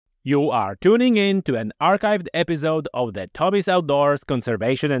You are tuning in to an archived episode of the Tommy's Outdoors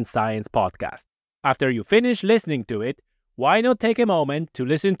Conservation and Science podcast. After you finish listening to it, why not take a moment to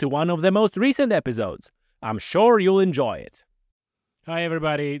listen to one of the most recent episodes? I'm sure you'll enjoy it. Hi,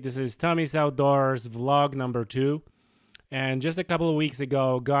 everybody. This is Tommy's Outdoors vlog number 2. And just a couple of weeks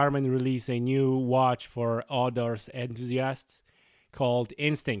ago, Garmin released a new watch for outdoors enthusiasts called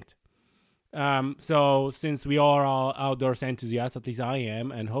Instinct. So since we are all outdoors enthusiasts, at least I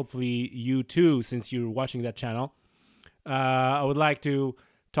am, and hopefully you too, since you're watching that channel, I would like to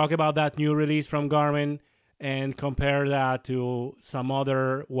talk about that new release from Garmin and compare that to some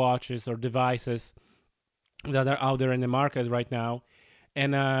other watches or devices that are out there in the market right now.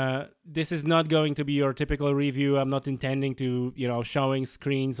 And this is not going to be your typical review. I'm not intending to, showing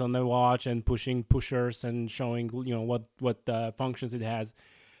screens on the watch and pushing pushers and showing, what functions it has.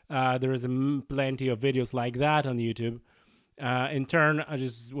 There is plenty of videos like that on YouTube. In turn, I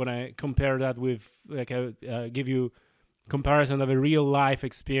just want to compare that with, give you comparison of a real life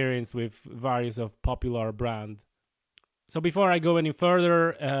experience with various of popular brand. So before I go any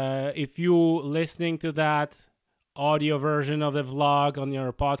further, if you listening to that audio version of the vlog on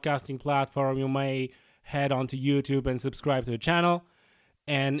your podcasting platform, you may head onto YouTube and subscribe to the channel.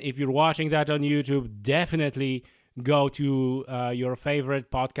 And if you're watching that on YouTube, definitely go to your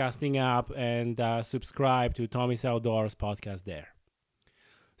favorite podcasting app and subscribe to Tommy's Outdoors podcast there.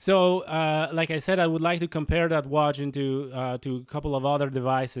 So, like I said, I would like to compare that watch to a couple of other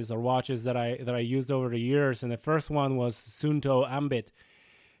devices or watches that I used over the years. And the first one was Suunto Ambit,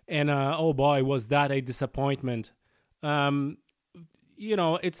 and oh boy, was that a disappointment. Not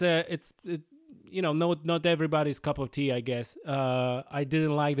everybody's cup of tea, I guess. I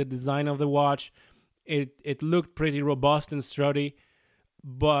didn't like the design of the watch. It looked pretty robust and sturdy,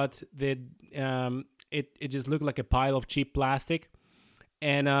 but it just looked like a pile of cheap plastic.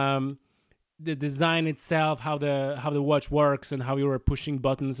 And the design itself, how the watch works and how you were pushing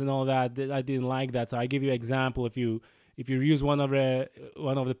buttons and all that, I didn't like that. So I give you an example. If you use one of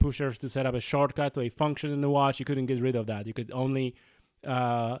the pushers to set up a shortcut to a function in the watch, you couldn't get rid of that. You could only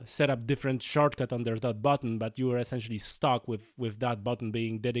set up different shortcut under that button, but you were essentially stuck with that button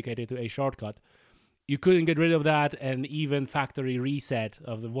being dedicated to a shortcut. You couldn't get rid of that, and even factory reset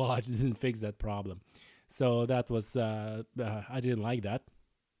of the watch didn't fix that problem. So that was, I didn't like that.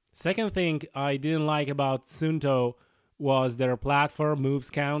 Second thing I didn't like about Suunto was their platform moves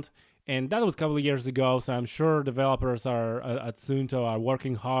count. And that was a couple of years ago, so I'm sure developers at Suunto are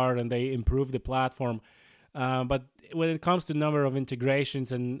working hard and they improve the platform. But when it comes to number of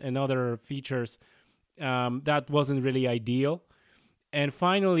integrations and other features, that wasn't really ideal. And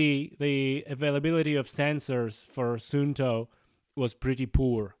finally, the availability of sensors for Suunto was pretty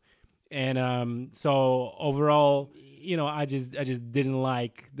poor. And so overall, I just didn't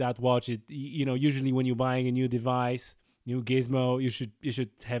like that watch. Usually when you're buying a new device, new gizmo, you should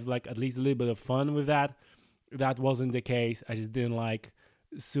have like at least a little bit of fun with that. That wasn't the case. I just didn't like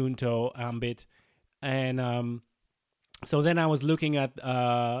Suunto Ambit. And so then I was looking at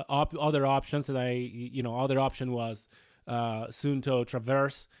other options, and other option was Suunto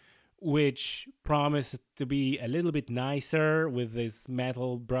Traverse, which promised to be a little bit nicer with this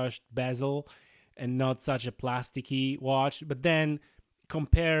metal brushed bezel and not such a plasticky watch. But then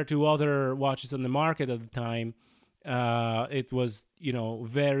compared to other watches on the market at the time, it was,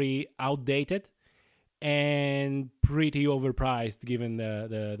 very outdated and pretty overpriced given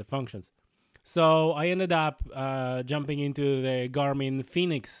the functions. So I ended up jumping into the Garmin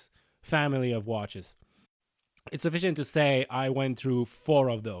Phoenix family of watches. It's sufficient to say I went through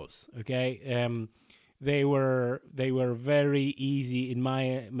 4 of those. Okay, they were very easy in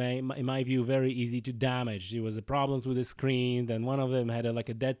my view, very easy to damage. There was problems with the screen. Then one of them had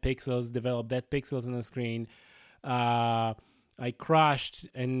developed dead pixels in the screen. I crashed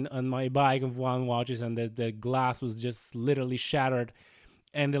on my bike of one watches, and the glass was just literally shattered.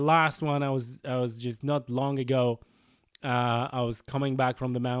 And the last one, I was just not long ago. I was coming back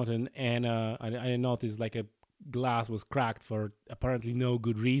from the mountain, and I noticed like a glass was cracked for apparently no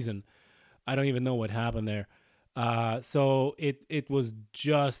good reason. I don't even know what happened there. So it was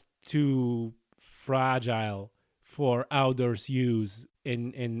just too fragile for outdoors use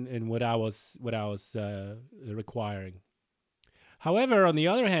in what I was requiring. However, on the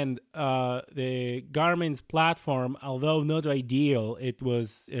other hand, the Garmin's platform, although not ideal, it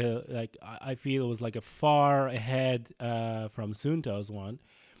was I feel it was like a far ahead from Suunto's one.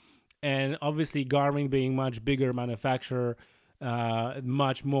 And obviously, Garmin being much bigger manufacturer,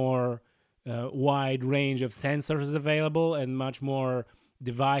 much more wide range of sensors available, and much more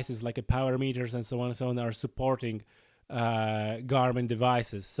devices like a power meters and so on are supporting Garmin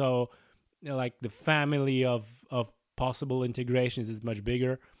devices. So like the family of possible integrations is much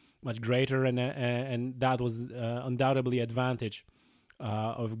bigger, much greater, and that was undoubtedly advantage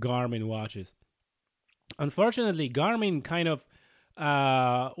of Garmin watches. Unfortunately, Garmin kind of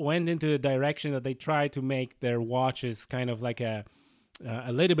went into the direction that they tried to make their watches kind of like a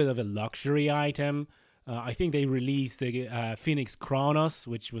little bit of a luxury item. I think they released the Phoenix Chronos,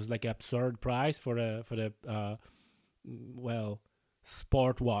 which was like an absurd price for the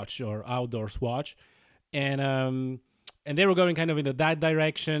sport watch or outdoors watch, and they were going kind of into that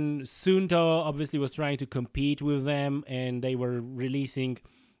direction. Suunto obviously was trying to compete with them, and they were releasing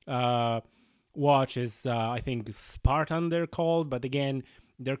watches. I think Spartan they're called, but again,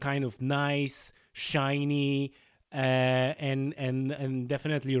 they're kind of nice, shiny, and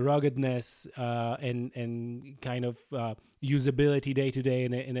definitely ruggedness and kind of usability day to day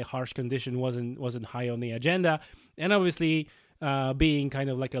in a harsh condition wasn't high on the agenda. And obviously, being kind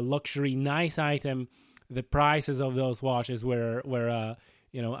of like a luxury nice item, the prices of those watches were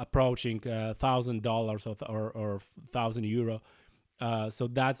approaching $1,000 or €1,000. So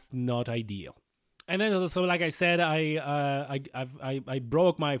that's not ideal. And then, so like I said, I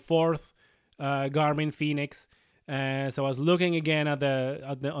broke my fourth Garmin Phoenix. So I was looking again at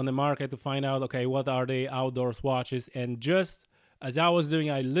the on the market to find out, okay, what are the outdoors watches? And just as I was doing,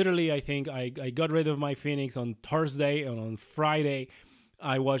 I think I got rid of my Phoenix on Thursday, and on Friday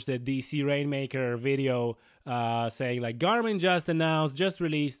I watched the DC Rainmaker video saying like Garmin just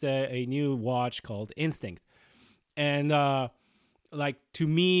released a new watch called Instinct. And like to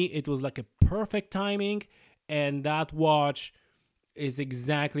me, it was like a perfect timing, and that watch is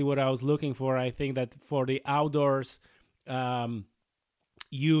exactly what I was looking for. I think that for the outdoors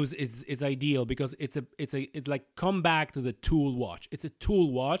use, it's ideal because it's like come back to the tool watch. It's a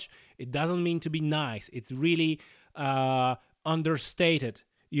tool watch. It doesn't mean to be nice. It's really understated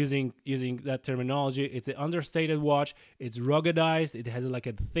using that terminology. It's an understated watch. It's ruggedized. It has like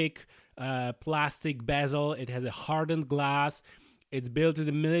a thick plastic bezel. It has a hardened glass. It's built to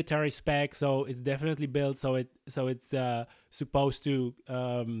the military spec, so it's definitely built so it's supposed to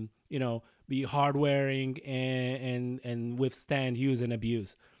be hard wearing and withstand use and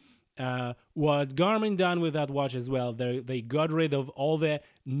abuse. What Garmin done with that watch as well, they got rid of all the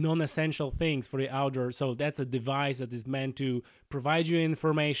non-essential things for the outdoor. So that's a device that is meant to provide you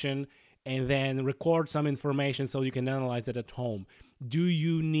information and then record some information so you can analyze it at home. Do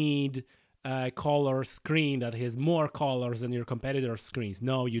you need a color screen that has more colors than your competitor's screens?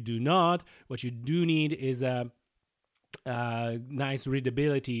 No, you do not. What you do need is a nice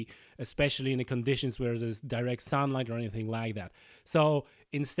readability, especially in the conditions where there's direct sunlight or anything like that. So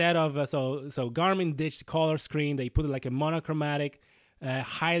instead of so Garmin ditched color screen. They put like a monochromatic,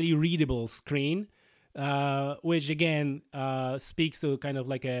 highly readable screen, which again speaks to kind of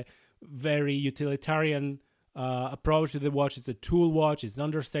like a very utilitarian approach to the watch. It's a tool watch. It's an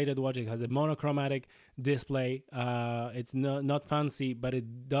understated watch. It has a monochromatic display. It's not fancy, but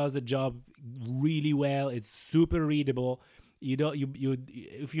it does the job really well. It's super readable.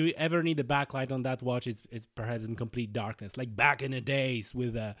 If you ever need a backlight on that watch, it's perhaps in complete darkness, like back in the days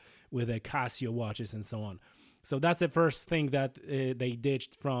with the Casio watches and so on. So that's the first thing that they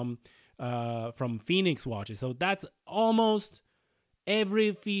ditched from Phoenix watches. So that's almost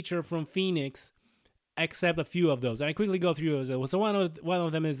every feature from Phoenix, except a few of those. And I quickly go through those. So one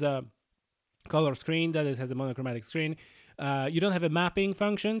of them is a color screen that has a monochromatic screen. You don't have a mapping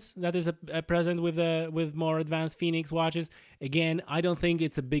functions that is present with more advanced Phoenix watches. Again, I don't think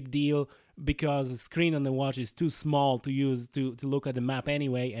it's a big deal because the screen on the watch is too small to use to look at the map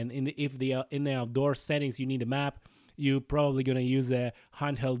anyway. And if in the outdoor settings you need a map, you're probably going to use a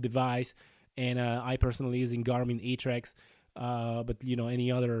handheld device. And I personally using Garmin eTrex. But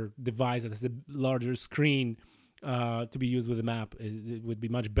any other device that has a larger screen to be used with a map it would be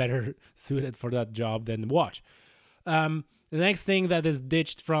much better suited for that job than the watch. The next thing that is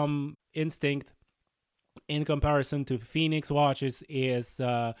ditched from Instinct in comparison to Phoenix watches is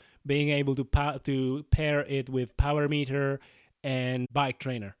being able to pair it with power meter and bike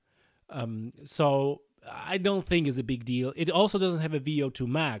trainer. So I don't think it's a big deal. It also doesn't have a VO2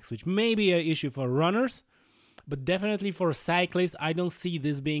 max, which may be an issue for runners. But definitely for cyclists, I don't see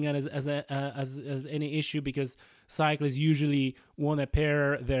this being as any issue because cyclists usually want to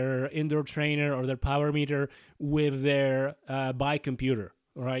pair their indoor trainer or their power meter with their bike computer,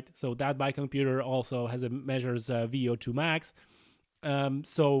 right? So that bike computer also measures VO2 max.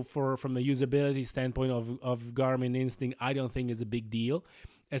 So from a usability standpoint of Garmin Instinct, I don't think it's a big deal,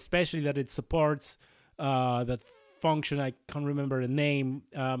 especially that it supports that function. I can't remember the name.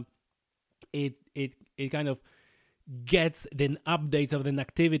 It kind of gets the updates of the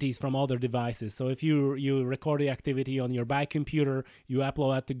activities from other devices. So if you record the activity on your bike computer, you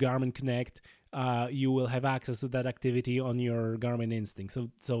upload it to Garmin Connect, you will have access to that activity on your Garmin Instinct.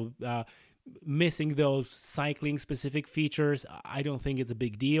 So missing those cycling specific features, I don't think it's a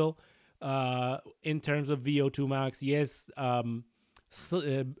big deal. In terms of VO2 max, yes,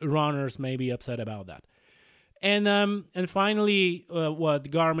 runners may be upset about that. And finally,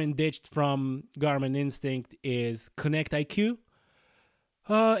 what Garmin ditched from Garmin Instinct is Connect IQ.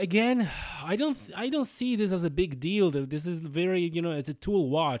 Again, I don't see this as a big deal. This is very, it's a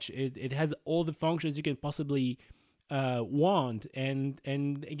tool watch. It has all the functions you can possibly want. And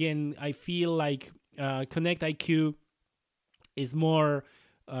again, I feel like Connect IQ is more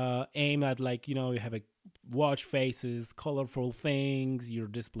aimed at, like, you have a watch faces, colorful things, your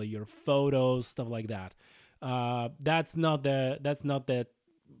display, your photos, stuff like that. That's not the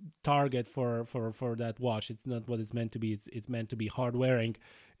target for that watch. It's not what it's meant to be. It's meant to be hard wearing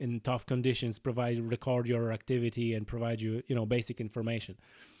in tough conditions, record your activity and provide you basic information.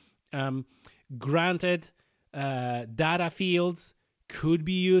 Granted, data fields could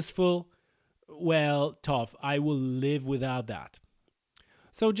be useful. Well, tough. I will live without that.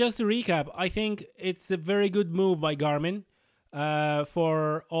 So just to recap, I think it's a very good move by Garmin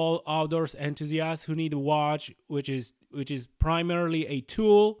for all outdoors enthusiasts who need a watch which is primarily a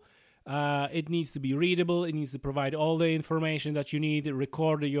tool. It needs to be readable. It needs to provide all the information that you need,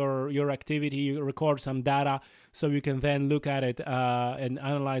 record your activity, record some data, so you can then look at it and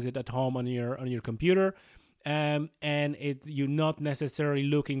analyze it at home on your computer. And you're not necessarily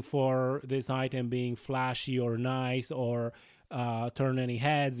looking for this item being flashy or nice or turn any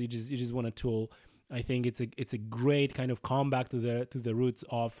heads. You just want a tool. I think it's a great kind of comeback to the roots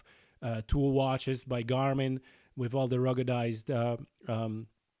of tool watches by Garmin with all the ruggedized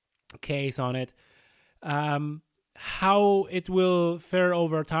case on it. How it will fare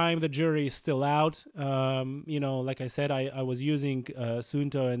over time, the jury is still out. Like I said, I was using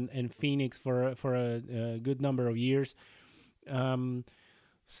Suunto and Phoenix for a good number of years. The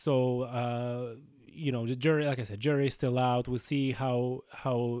jury, like I said, jury is still out. We'll see how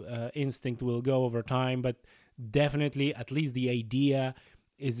Instinct will go over time, but definitely, at least the idea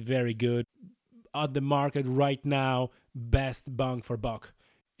is very good. At the market right now, best bang for buck.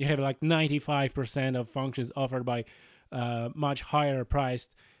 You have like 95% of functions offered by much higher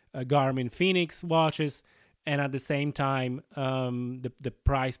priced Garmin Phoenix watches, and at the same time, the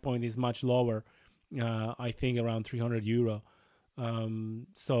price point is much lower. I think around €300.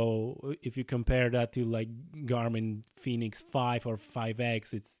 So if you compare that to like Garmin Phoenix 5 or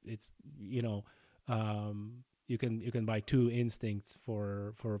 5X, it's you can buy two Instincts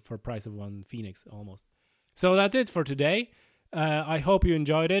for price of one Phoenix almost. So that's it for today. I hope you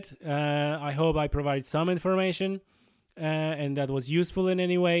enjoyed it. I hope I provided some information and that was useful in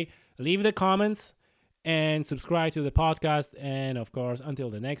any way. Leave the comments and subscribe to the podcast. And of course, until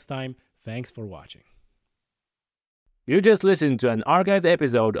the next time, thanks for watching. You just listened to an archived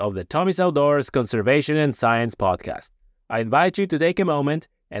episode of the Tommy's Outdoors Conservation and Science podcast. I invite you to take a moment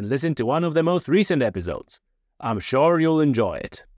and listen to one of the most recent episodes. I'm sure you'll enjoy it.